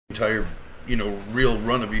entire, real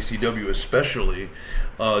run of ECW, especially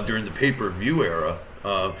during the pay-per-view era,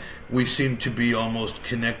 we seem to be almost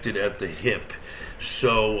connected at the hip.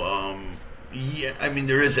 So, yeah, I mean,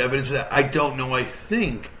 there is evidence of that. I don't know. I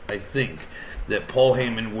think that Paul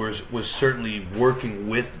Heyman was certainly working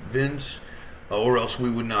with Vince, or else we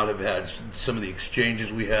would not have had some of the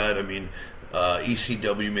exchanges we had. I mean,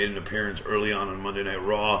 ECW made an appearance early on Monday Night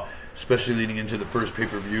Raw, especially leading into the first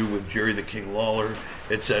pay-per-view with Jerry the King Lawler,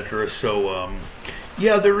 etc. So,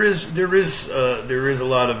 yeah, there is a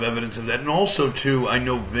lot of evidence of that, and also too, I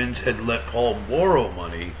know Vince had let Paul borrow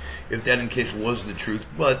money, if that in case was the truth.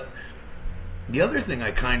 But the other thing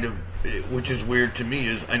which is weird to me,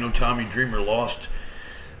 is I know Tommy Dreamer lost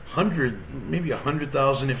maybe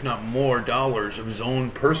 $100,000, if not more, dollars of his own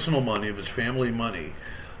personal money, of his family money,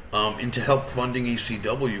 into help funding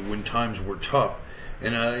ECW when times were tough.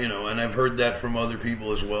 And and I've heard that from other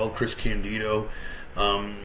people as well. Chris Candido,